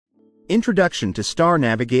Introduction to Star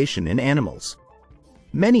Navigation in Animals.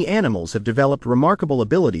 Many animals have developed remarkable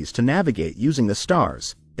abilities to navigate using the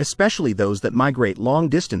stars, especially those that migrate long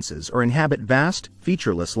distances or inhabit vast,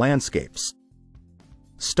 featureless landscapes.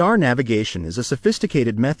 Star navigation is a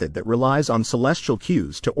sophisticated method that relies on celestial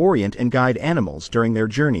cues to orient and guide animals during their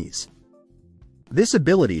journeys. This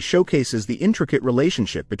ability showcases the intricate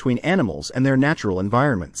relationship between animals and their natural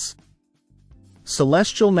environments.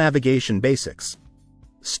 Celestial Navigation Basics.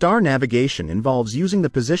 Star navigation involves using the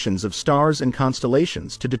positions of stars and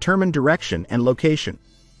constellations to determine direction and location.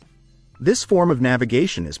 This form of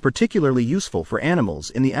navigation is particularly useful for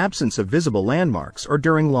animals in the absence of visible landmarks or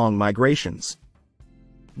during long migrations.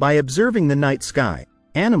 By observing the night sky,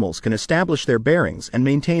 animals can establish their bearings and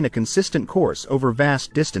maintain a consistent course over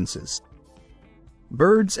vast distances.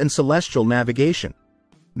 Birds and celestial navigation.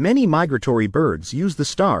 Many migratory birds use the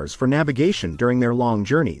stars for navigation during their long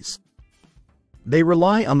journeys. They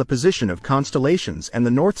rely on the position of constellations and the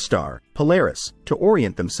North Star, Polaris, to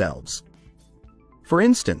orient themselves. For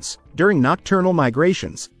instance, during nocturnal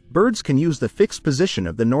migrations, birds can use the fixed position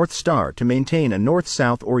of the North Star to maintain a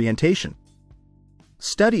north-south orientation.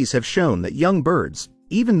 Studies have shown that young birds,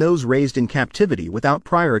 even those raised in captivity without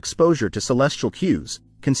prior exposure to celestial cues,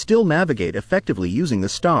 can still navigate effectively using the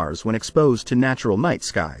stars when exposed to natural night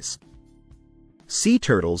skies. Sea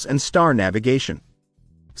turtles and star navigation.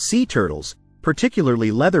 Sea turtles,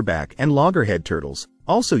 particularly leatherback and loggerhead turtles,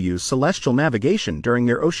 also use celestial navigation during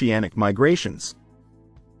their oceanic migrations.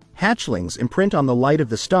 Hatchlings imprint on the light of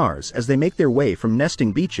the stars as they make their way from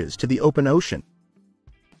nesting beaches to the open ocean.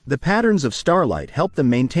 The patterns of starlight help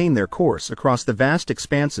them maintain their course across the vast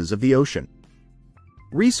expanses of the ocean.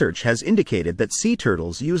 Research has indicated that sea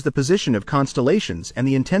turtles use the position of constellations and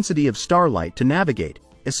the intensity of starlight to navigate,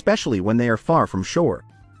 especially when they are far from shore.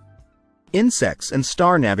 Insects and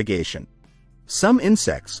star navigation. Some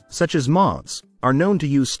insects, such as moths, are known to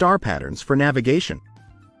use star patterns for navigation.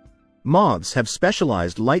 Moths have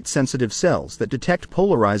specialized light-sensitive cells that detect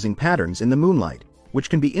polarizing patterns in the moonlight, which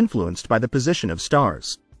can be influenced by the position of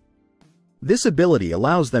stars. This ability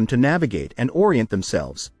allows them to navigate and orient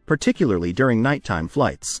themselves, particularly during nighttime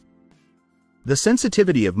flights. The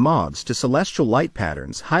sensitivity of moths to celestial light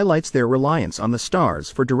patterns highlights their reliance on the stars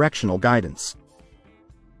for directional guidance.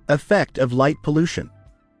 Effect of light pollution.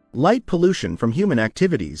 Light pollution from human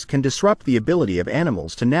activities can disrupt the ability of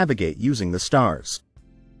animals to navigate using the stars.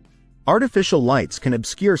 Artificial lights can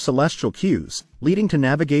obscure celestial cues, leading to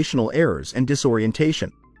navigational errors and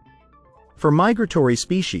disorientation. For migratory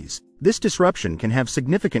species, this disruption can have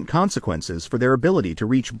significant consequences for their ability to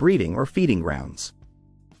reach breeding or feeding grounds.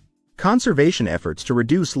 Conservation efforts to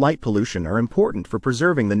reduce light pollution are important for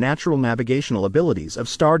preserving the natural navigational abilities of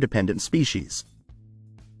star-dependent species.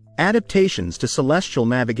 Adaptations to celestial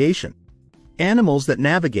navigation. Animals that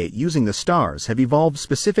navigate using the stars have evolved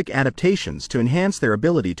specific adaptations to enhance their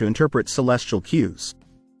ability to interpret celestial cues.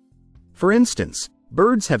 For instance,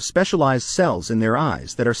 birds have specialized cells in their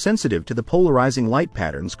eyes that are sensitive to the polarizing light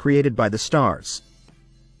patterns created by the stars.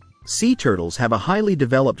 Sea turtles have a highly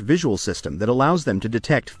developed visual system that allows them to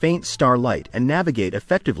detect faint star light and navigate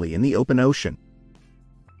effectively in the open ocean.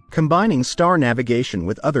 Combining star navigation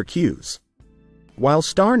with other cues. While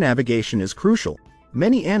star navigation is crucial,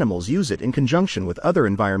 many animals use it in conjunction with other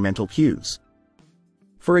environmental cues.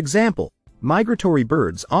 For example, migratory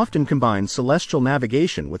birds often combine celestial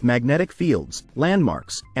navigation with magnetic fields,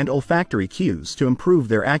 landmarks, and olfactory cues to improve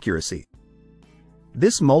their accuracy.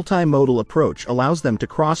 This multimodal approach allows them to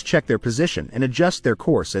cross-check their position and adjust their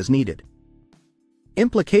course as needed.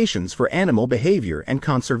 Implications for animal behavior and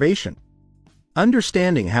conservation.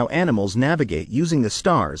 Understanding how animals navigate using the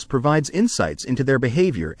stars provides insights into their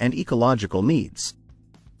behavior and ecological needs.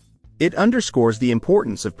 It underscores the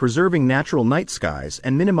importance of preserving natural night skies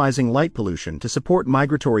and minimizing light pollution to support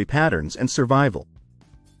migratory patterns and survival.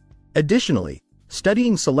 Additionally,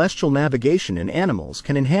 studying celestial navigation in animals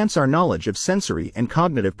can enhance our knowledge of sensory and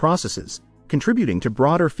cognitive processes, contributing to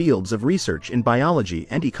broader fields of research in biology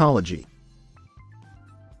and ecology.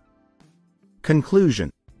 Conclusion.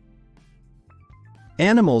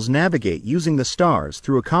 Animals navigate using the stars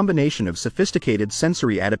through a combination of sophisticated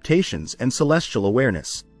sensory adaptations and celestial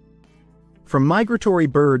awareness. From migratory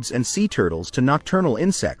birds and sea turtles to nocturnal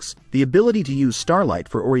insects, the ability to use starlight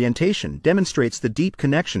for orientation demonstrates the deep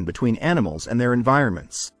connection between animals and their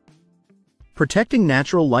environments. Protecting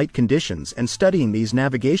natural light conditions and studying these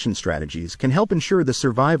navigation strategies can help ensure the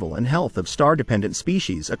survival and health of star-dependent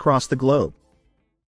species across the globe.